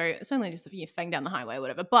Ballarat. So it's only just a fang down the highway or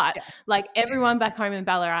whatever. But like everyone back home in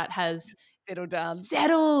Ballarat has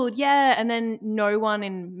settled. Yeah. And then no one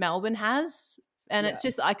in Melbourne has. And it's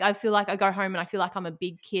just like, I feel like I go home and I feel like I'm a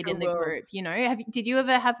big kid in the group, Did you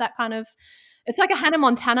ever have that kind of, it's like a Hannah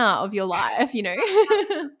Montana of your life,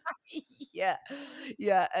 Yeah,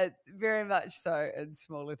 very much so in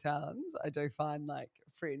smaller towns. I do find like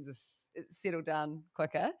friends settle down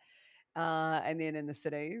quicker. And then in the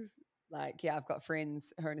cities, like, I've got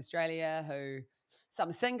friends who are in Australia who some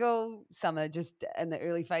are single, some are just in the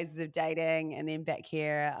early phases of dating. And then back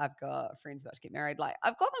here, I've got friends about to get married. Like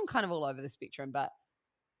I've got them kind of all over the spectrum, but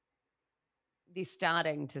they're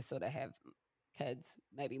starting to sort of have kids,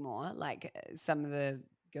 maybe more. Like some of the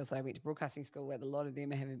girls that I went to broadcasting school with, a lot of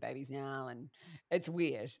them are having babies now, and it's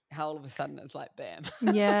weird how all of a sudden it's like bam.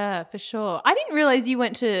 Yeah, for sure. I didn't realize you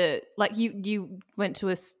went to like you went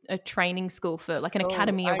to a training school for like an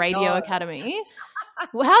academy, a radio academy.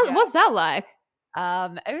 Well, what's that like?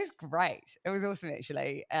 It was great. It was awesome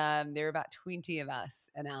actually. There were about 20 of us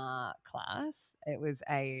in our class.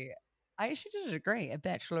 I actually did a degree, a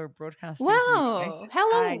Bachelor of Broadcasting. Wow.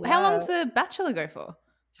 How long's a bachelor go for?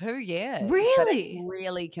 2 years. Really? But it's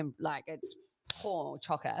really it's poor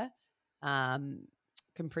chocker,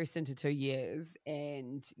 compressed into 2 years.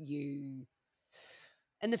 And in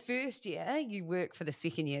the first year, you work for the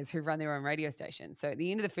second years who run their own radio station. So at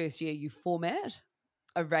the end of the first year, you format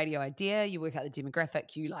a radio idea, you work out the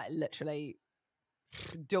demographic, you like literally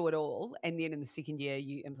do it all, and then in the second year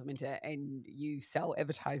you implement it and you sell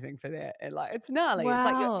advertising for that, and like it's gnarly. Wow.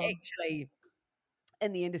 It's like you're actually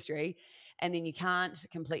in the industry, and then you can't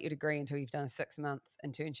complete your degree until you've done a 6-month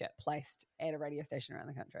internship placed at a radio station around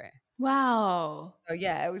the country. Wow. So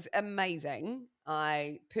yeah, it was amazing.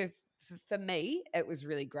 For me it was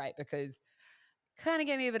really great because kind of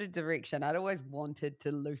gave me a bit of direction. I'd always wanted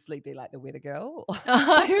to loosely be like the weather girl.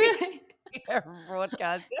 Oh, really?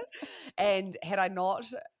 Broadcaster. And had I not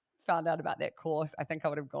found out about that course, I think I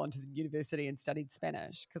would have gone to the university and studied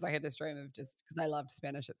Spanish because I had this dream of just because I loved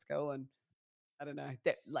Spanish at school, and I don't know,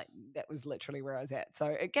 that was literally where I was at. So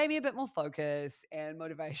it gave me a bit more focus and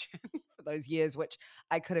motivation for those years, which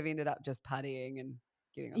I could have ended up just partying and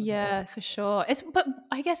getting on the Yeah, path. for sure. But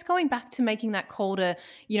I guess going back to making that call to,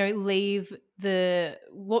 leave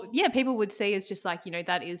what people would see as just like,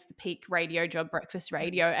 that is the peak radio job, breakfast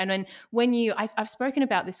radio. And then I've spoken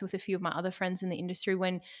about this with a few of my other friends in the industry,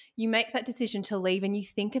 when you make that decision to leave and you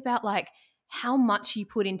think about like how much you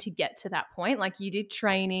put in to get to that point. Like you did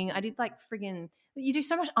training, I did like you do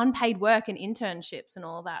so much unpaid work and internships and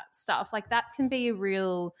all that stuff. Like that can be a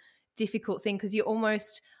real difficult thing because you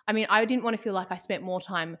almost, I didn't want to feel like I spent more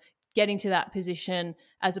time getting to that position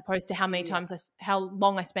as opposed to how many Yeah. times how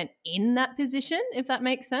long I spent in that position, if that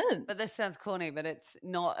makes sense. But this sounds corny, but it's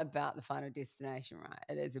not about the final destination, right?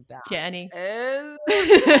 It is about journey. I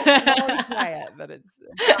won't say it, but it's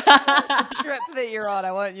about the trip that you're on.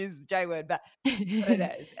 I won't use the J word, but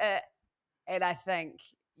it is. And I think,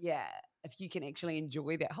 if you can actually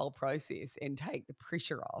enjoy that whole process and take the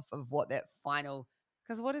pressure off of what that final,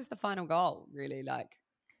 because what is the final goal really? Like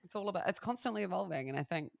it's constantly evolving. And I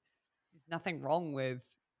think there's nothing wrong with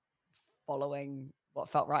following what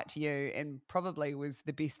felt right to you and probably was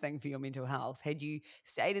the best thing for your mental health. Had you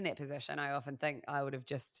stayed in that position, I often think I would have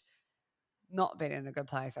just not been in a good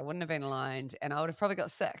place. I wouldn't have been aligned and I would have probably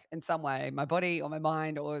got sick in some way. My body or my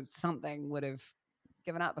mind or something would have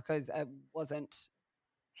given up because I wasn't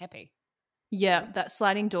happy. Yeah, that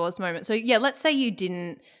sliding doors moment. So let's say you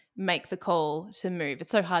didn't make the call to move. It's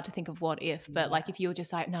so hard to think of what if, but like if you were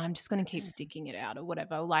just like, no, I'm just going to keep sticking it out or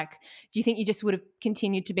whatever, like, do you think you just would have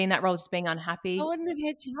continued to be in that role, just being unhappy? I wouldn't have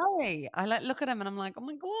had Charlie. I look at him and I'm like, oh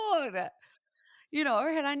my God.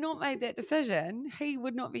 Had I not made that decision, he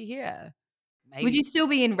would not be here. Maybe. Would you still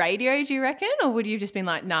be in radio, do you reckon? Or would you have just been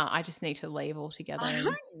like, nah, I just need to leave altogether? I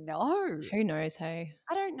don't know. Who knows, hey?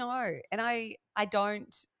 I don't know. And I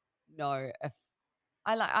don't know if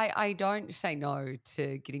I don't say no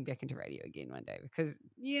to getting back into radio again one day because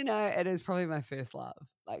it is probably my first love.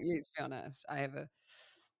 Like, let's be honest. I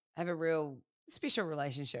have a real special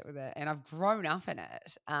relationship with it and I've grown up in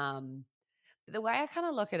it. But the way I kind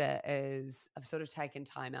of look at it is I've sort of taken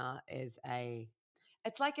time out as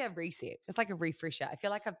it's like a reset. It's like a refresher. I feel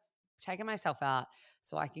like I've taken myself out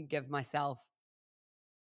so I can give myself,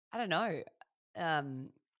 I don't know,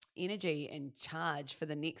 energy and charge for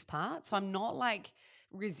the next part. So I'm not like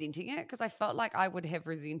resenting it because I felt like I would have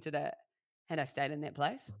resented it had I stayed in that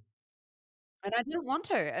place. And I didn't want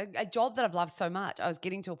to. A job that I've loved so much, I was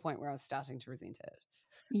getting to a point where I was starting to resent it.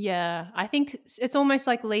 Yeah, I think it's almost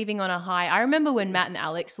like leaving on a high. I remember when Matt and Yes.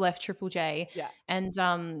 Alex left Triple J, Yeah. and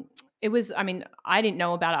it was, I didn't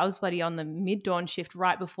know about it. I was bloody on the mid-dawn shift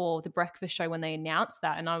right before the breakfast show when they announced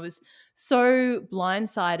that, and I was so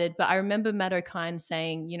blindsided. But I remember Matt O'Kine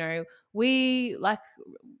saying,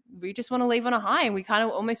 we just want to leave on a high, and we kind of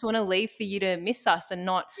almost want to leave for you to miss us and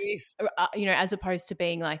not Yes. as opposed to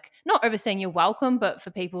being like not overstaying your welcome, but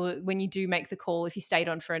for people when you do make the call, if you stayed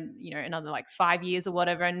on for another like 5 years or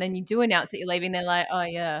whatever, and then you do announce that you're leaving, they're like, oh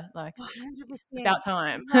yeah, like 100%. it's about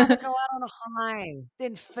time. I'd rather go out on a high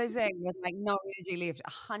than fizzing with like no energy left.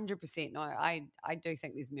 100%. No, I do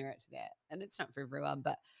think there's merit to that, and it's not for everyone,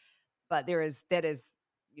 but that is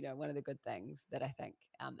one of the good things that I think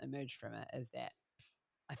emerged from it is that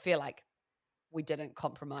I feel like we didn't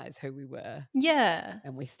compromise who we were Yeah.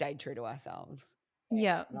 and we stayed true to ourselves.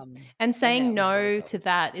 Yeah. And And saying that was no really cool. to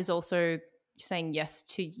that is also saying yes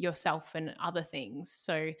to yourself and other things.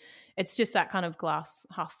 So it's just that kind of glass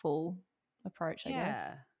half full approach, I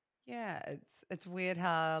guess. Yeah. It's weird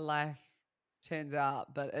how life turns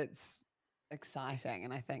out, but it's exciting.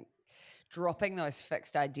 And I think dropping those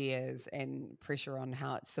fixed ideas and pressure on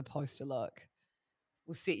how it's supposed to look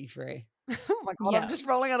will set you free. Oh my God, Yeah. I'm just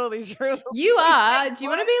rolling out all these rules. You are. Do you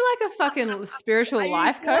want to be like a fucking spiritual I life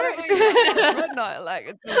used to wanna coach? be, no, like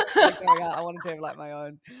it's just like going out. I wanted to have like my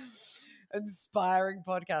own inspiring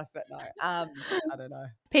podcast, but no, I don't know.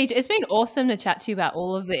 Paige, it's been awesome to chat to you about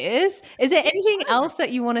all of this. Is there anything else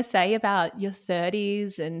that you want to say about your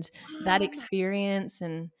 30s and that experience?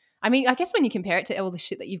 And I guess when you compare it to all the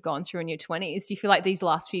shit that you've gone through in your 20s, do you feel like these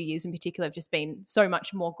last few years in particular have just been so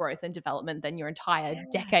much more growth and development than your entire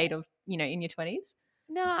decade of, in your 20s?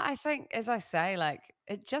 No, I think, as I say, like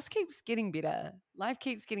it just keeps getting better. Life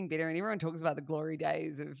keeps getting better, and everyone talks about the glory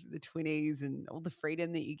days of the 20s and all the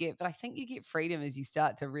freedom that you get. But I think you get freedom as you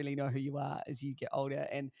start to really know who you are as you get older,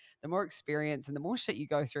 and the more experience and the more shit you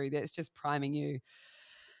go through, that's just priming you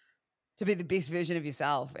to be the best version of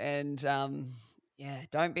yourself. And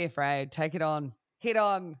don't be afraid. Take it on. Head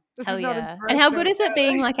on. This Hell is not yeah. And how good is it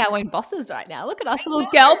being inspirational. like our own bosses right now? Look at us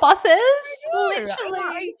little girl bosses. I know.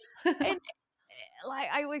 Literally. And like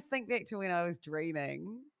I always think back to when I was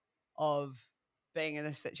dreaming of being in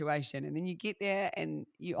this situation, and then you get there and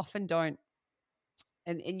you often don't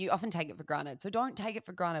and you often take it for granted. So don't take it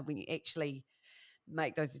for granted when you actually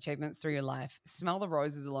make those achievements through your life. Smell the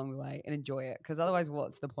roses along the way and enjoy it, because otherwise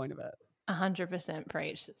what's the point of it? 100%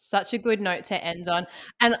 preach. Such a good note to end on.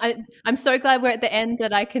 And I'm so glad we're at the end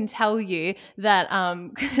that I can tell you that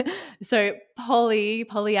so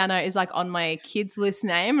Pollyanna is like on my kids list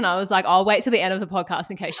name, and I was like, I'll wait till the end of the podcast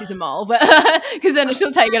in case she's a mole, but because then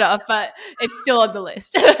she'll take it off, but it's still on the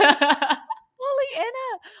list.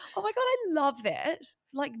 Pollyanna. Oh my God, I love that.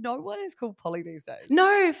 Like, no one is called Polly these days.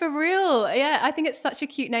 No, for real. Yeah, I think it's such a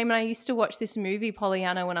cute name. And I used to watch this movie,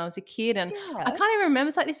 Pollyanna, when I was a kid. And I can't even remember.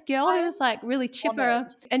 It's like this girl who was like really chipper.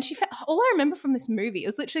 And all I remember from this movie, it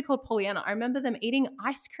was literally called Pollyanna. I remember them eating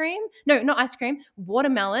ice cream. No, not ice cream,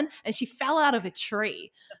 watermelon. And she fell out of a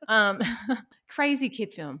tree. Crazy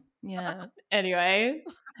kid film. Yeah. Anyway.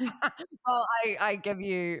 Well, I give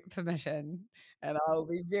you permission, and I'll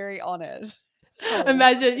be very honored.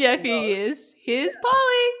 Imagine, a few years. Here's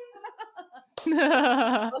Polly.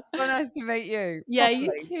 It was so nice to meet you. Yeah, you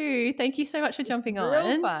Properly. too. Thank you so much for jumping on.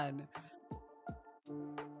 Real fun.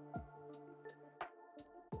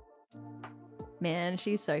 Man,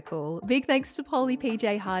 she's so cool. Big thanks to Polly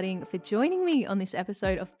PJ Harding for joining me on this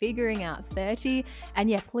episode of Figuring Out 30. And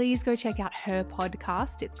yeah, please go check out her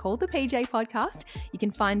podcast. It's called the PJ Podcast. You can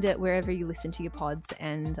find it wherever you listen to your pods.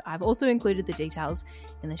 And I've also included the details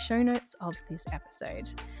in the show notes of this episode.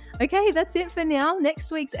 Okay, that's it for now.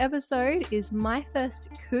 Next week's episode is my first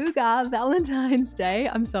Cougar Valentine's Day.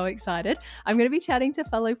 I'm so excited. I'm going to be chatting to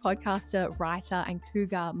fellow podcaster, writer, and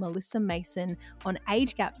Cougar Melissa Mason on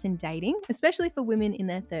age gaps in dating, especially for women in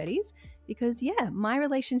their 30s. Because, my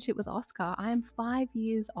relationship with Oscar, I am 5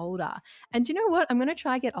 years older. And you know what? I'm going to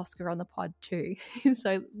try get Oscar on the pod too.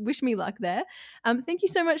 So wish me luck there. Thank you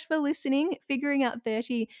so much for listening. Figuring Out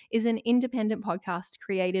 30 is an independent podcast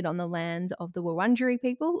created on the lands of the Wurundjeri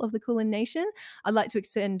people of the Kulin Nation. I'd like to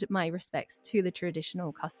extend my respects to the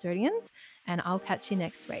traditional custodians, and I'll catch you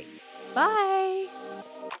next week. Bye.